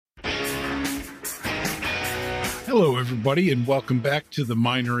Hello, everybody, and welcome back to the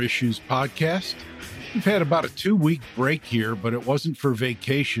Minor Issues Podcast. We've had about a 2-week break here, but it wasn't for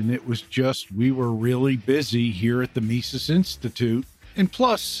vacation. It was just we were really busy here at the Mises Institute. And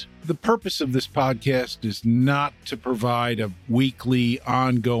plus, the purpose of this podcast is not to provide a weekly,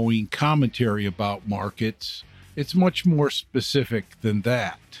 ongoing commentary about markets. It's much more specific than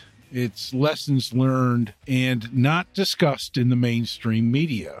that. It's lessons learned and not discussed in the mainstream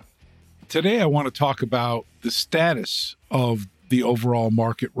media. Today, I want to talk about the status of the overall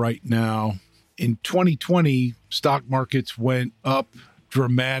market right now. In 2020, stock markets went up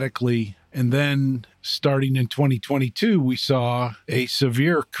dramatically. And then starting in 2022, we saw a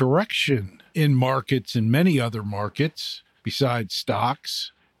severe correction in markets and many other markets besides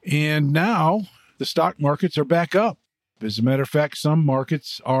stocks. And now the stock markets are back up. As a matter of fact, some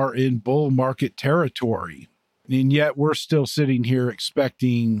markets are in bull market territory. And yet we're still sitting here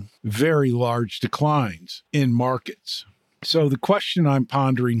expecting very large declines in markets. So the question I'm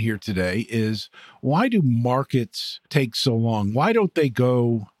pondering here today is, why do markets take so long? Why don't they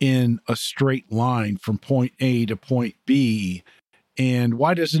go in a straight line from point A to point B? And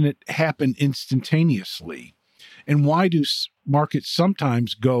why doesn't it happen instantaneously? And why do markets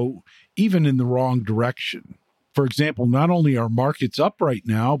sometimes go even in the wrong direction? For example, not only are markets up right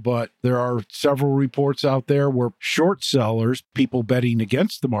now, but there are several reports out there where short sellers, people betting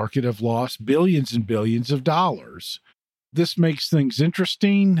against the market, have lost billions and billions of dollars. This makes things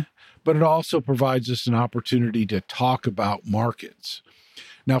interesting, but it also provides us an opportunity to talk about markets.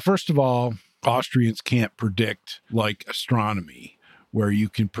 Now, first of all, Austrians can't predict like astronomy, where you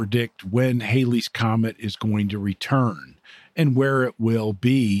can predict when Halley's Comet is going to return and where it will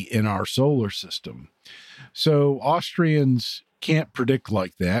be in our solar system. So Austrians can't predict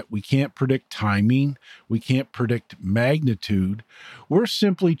like that. We can't predict timing. We can't predict magnitude. We're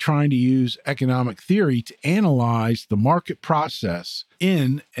simply trying to use economic theory to analyze the market process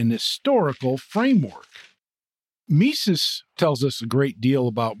in an historical framework. Mises tells us a great deal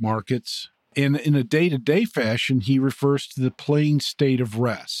about markets, and in a day-to-day fashion, he refers to the plain state of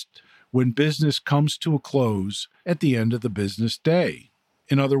rest, when business comes to a close at the end of the business day.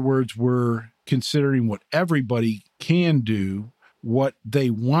 In other words, we're considering what everybody can do, what they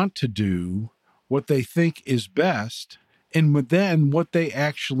want to do, what they think is best, and then what they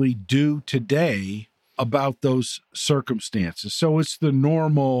actually do today about those circumstances. So it's the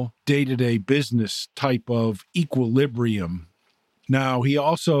normal day-to-day business type of equilibrium. Now, he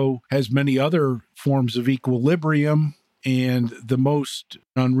also has many other forms of equilibrium, and the most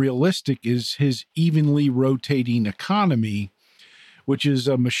unrealistic is his evenly rotating economy, which is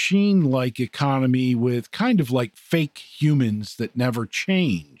a machine-like economy with kind of like fake humans that never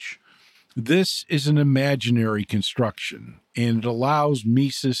change. This is an imaginary construction, and it allows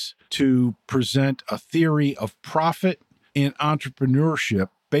Mises to present a theory of profit and entrepreneurship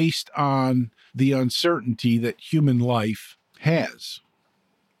based on the uncertainty that human life has.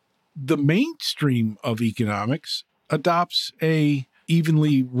 The mainstream of economics adopts a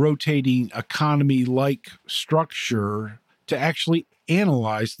evenly rotating economy-like structure to actually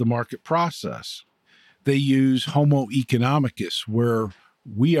analyze the market process. They use Homo economicus, where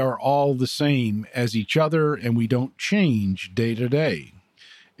we are all the same as each other and we don't change day to day.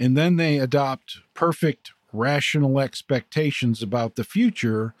 And then they adopt perfect rational expectations about the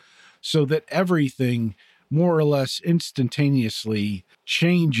future so that everything more or less instantaneously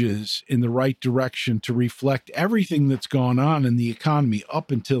changes in the right direction to reflect everything that's gone on in the economy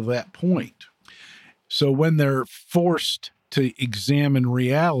up until that point. So when they're forced to examine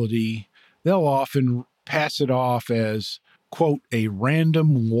reality, they'll often pass it off as, quote, a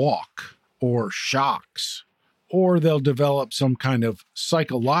random walk or shocks, or they'll develop some kind of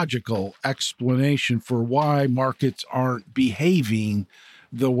psychological explanation for why markets aren't behaving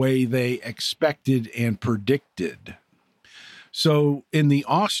the way they expected and predicted. So in the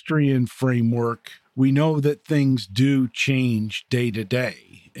Austrian framework, we know that things do change day to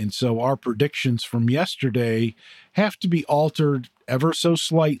day. And so our predictions from yesterday have to be altered ever so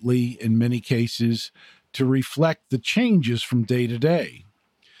slightly in many cases to reflect the changes from day to day.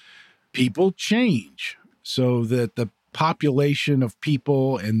 People change so that the population of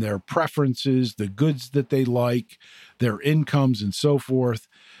people and their preferences, the goods that they like, their incomes and so forth,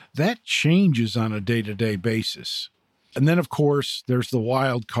 that changes on a day-to-day basis. And then, of course, there's the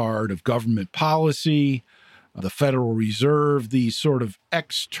wild card of government policy, the Federal Reserve, these sort of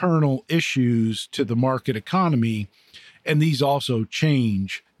external issues to the market economy. And these also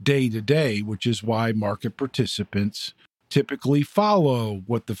change day to day, which is why market participants typically follow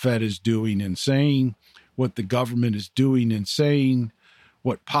what the Fed is doing and saying, what the government is doing and saying,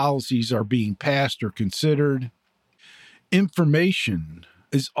 what policies are being passed or considered. Information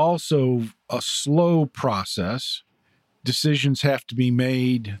is also a slow process. Decisions have to be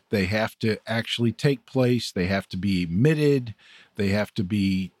made. They have to actually take place. They have to be emitted. They have to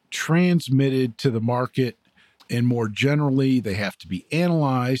be transmitted to the market. And more generally, they have to be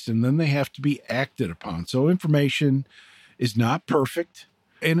analyzed, and then they have to be acted upon. So information is not perfect,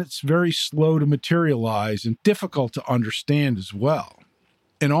 and it's very slow to materialize and difficult to understand as well.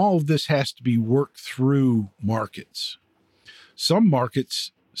 And all of this has to be worked through markets. Some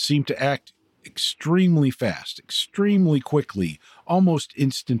markets seem to act extremely fast, extremely quickly, almost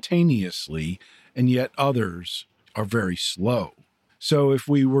instantaneously, and yet others are very slow. So if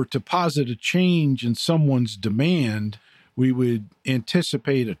we were to posit a change in someone's demand, we would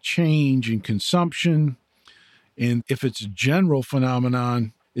anticipate a change in consumption. And if it's a general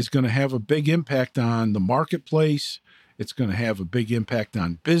phenomenon, it's going to have a big impact on the marketplace. It's going to have a big impact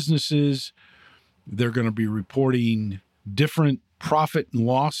on businesses. They're going to be reporting different profit and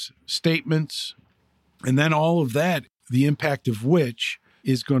loss statements. And then all of that, the impact of which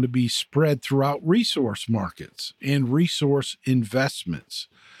is going to be spread throughout resource markets and resource investments.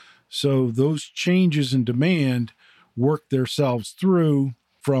 So those changes in demand work themselves through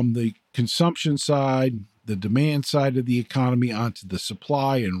from the consumption side, the demand side of the economy, onto the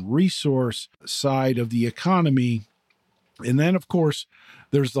supply and resource side of the economy. And then, of course,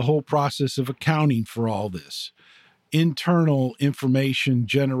 there's the whole process of accounting for all this. Internal information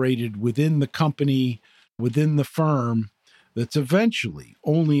generated within the company, within the firm, that's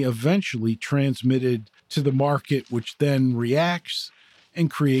only eventually transmitted to the market, which then reacts and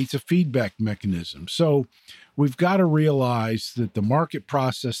creates a feedback mechanism. So we've got to realize that the market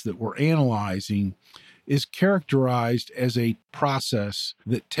process that we're analyzing is characterized as a process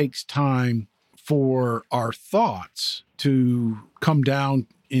that takes time for our thoughts to come down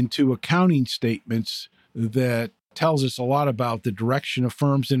into accounting statements that tells us a lot about the direction of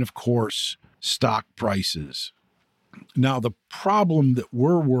firms and, of course, stock prices. Now, the problem that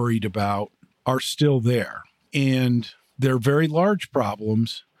we're worried about are still there, and they're very large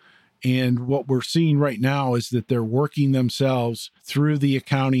problems. And what we're seeing right now is that they're working themselves through the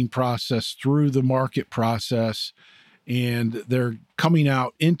accounting process, through the market process, and they're coming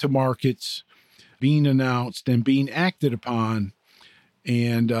out into markets, being announced and being acted upon.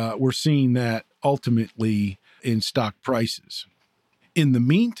 And we're seeing that ultimately in stock prices. In the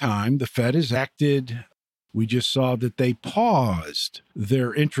meantime, the Fed has acted. We just saw that they paused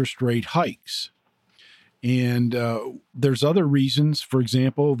their interest rate hikes. And there's other reasons. For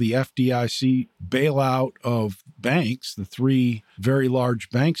example, the FDIC bailout of banks, the 3 very large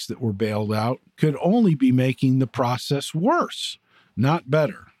banks that were bailed out, could only be making the process worse, not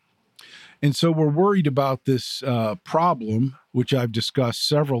better. And so we're worried about this problem, which I've discussed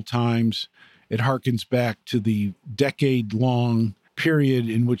several times. It harkens back to the decade-long period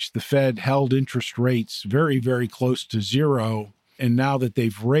in which the Fed held interest rates very, very close to zero. And now that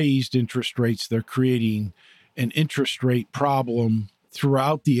they've raised interest rates, they're creating an interest rate problem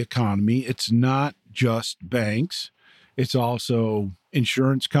throughout the economy. It's not just banks. It's also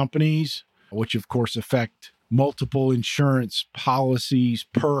insurance companies, which of course affect multiple insurance policies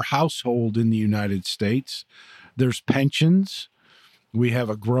per household in the United States. There's pensions. We have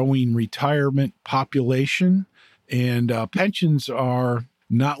a growing retirement population, and pensions are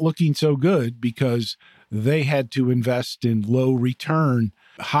not looking so good because they had to invest in low return,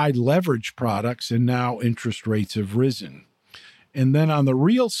 high leverage products, and now interest rates have risen. And then on the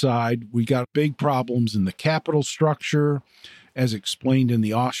real side, we got big problems in the capital structure, as explained in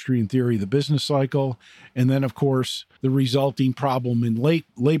the Austrian theory of the business cycle. And then, of course, the resulting problem in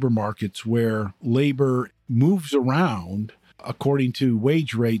labor markets where labor moves around according to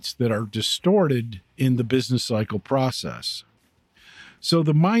wage rates that are distorted in the business cycle process. So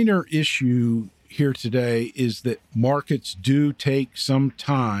the minor issue here today is that markets do take some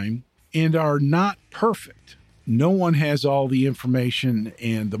time and are not perfect. No one has all the information,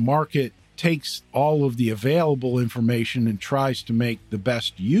 and the market takes all of the available information and tries to make the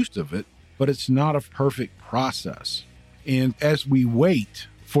best use of it, but it's not a perfect process. And as we wait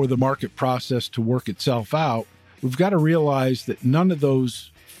for the market process to work itself out, we've got to realize that none of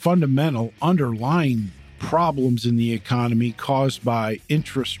those fundamental underlying problems in the economy caused by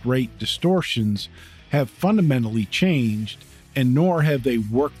interest rate distortions have fundamentally changed, and nor have they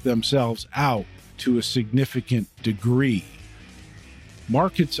worked themselves out to a significant degree.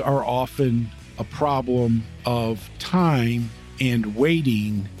 Markets are often a problem of time and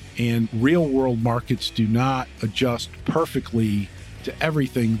waiting, and real-world markets do not adjust perfectly to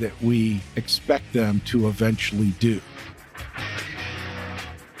everything that we expect them to eventually do.